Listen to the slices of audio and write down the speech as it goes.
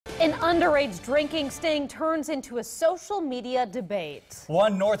An underage drinking sting turns into a social media debate.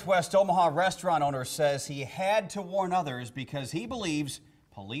 One Northwest Omaha restaurant owner says he had to warn others because he believes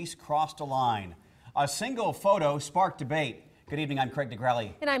police crossed a line. A single photo sparked debate. Good evening, I'm Craig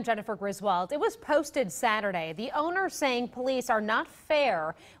DeGrelli. And I'm Jennifer Griswold. It was posted Saturday. The owner saying police are not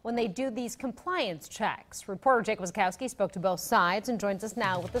fair when they do these compliance checks. Reporter Jake Wazakowski spoke to both sides and joins us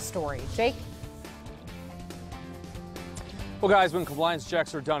now with the story. Jake? Well, guys, when compliance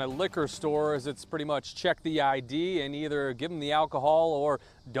checks are done at liquor stores, it's pretty much check the ID and either give them the alcohol or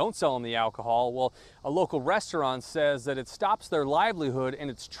don't sell them the alcohol. Well, a local restaurant says that it stops their livelihood in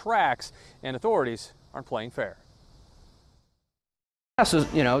its tracks, and authorities aren't playing fair.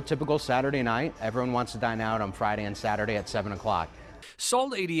 So, typical Saturday night. Everyone wants to dine out on Friday and Saturday at 7 o'clock.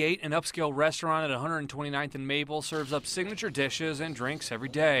 Salt 88, an upscale restaurant at 129th and Maple, serves up signature dishes and drinks every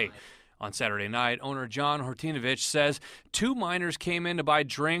day. On Saturday night, owner John Hortinovich says 2 minors came in to buy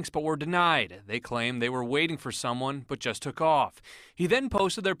drinks but were denied. They claim they were waiting for someone but just took off. He then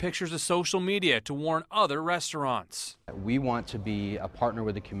posted their pictures to social media to warn other restaurants. We want to be a partner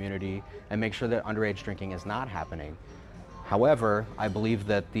with the community and make sure that underage drinking is not happening. However, I believe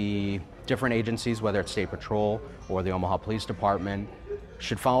that the different agencies, whether it's State Patrol or the Omaha Police Department,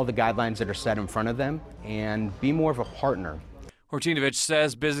 should follow the guidelines that are set in front of them and be more of a partner. Hortinovich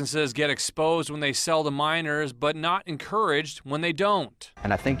says businesses get exposed when they sell to minors, but not encouraged when they don't.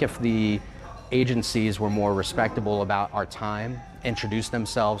 And I think if the agencies were more respectable about our time, introduced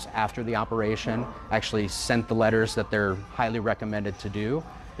themselves after the operation, actually sent the letters that they're highly recommended to do,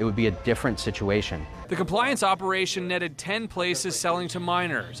 it would be a different situation. The compliance operation netted 10 places selling to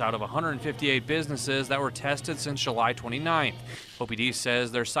minors out of 158 businesses that were tested since July 29th. OPD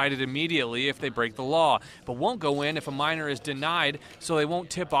says they're cited immediately if they break the law, but won't go in if a minor is denied, so they won't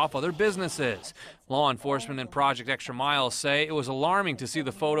tip off other businesses. Law enforcement and Project Extra Mile say it was alarming to see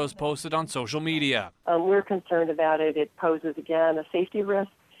the photos posted on social media. We're concerned about it. It poses, again, a safety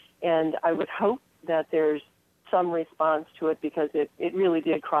risk, and I would hope that there's some response to it because it really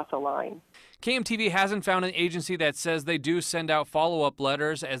did cross a line. KMTV hasn't found an agency that says they do send out follow-up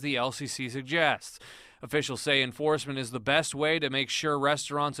letters as the LCC suggests. Officials say enforcement is the best way to make sure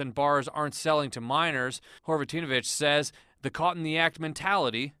restaurants and bars aren't selling to minors. Hortinovich says the caught-in-the-act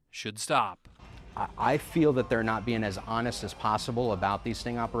mentality should stop. I feel that they're not being as honest as possible about these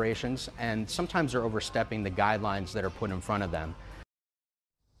sting operations, and sometimes they're overstepping the guidelines that are put in front of them.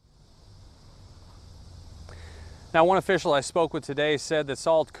 Now, one official I spoke with today said that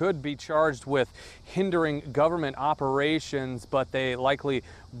SALT could be charged with hindering government operations, but they likely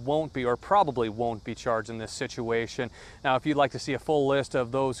won't be, or probably won't be, charged in this situation. Now, if you'd like to see a full list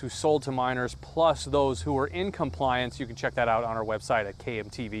of those who sold to minors, plus those who were in compliance, you can check that out on our website at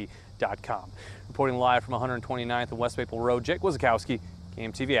KMTV.com. Reporting live from 129th and West Maple Road, Jake Wazakowski,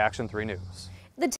 KMTV Action 3 News.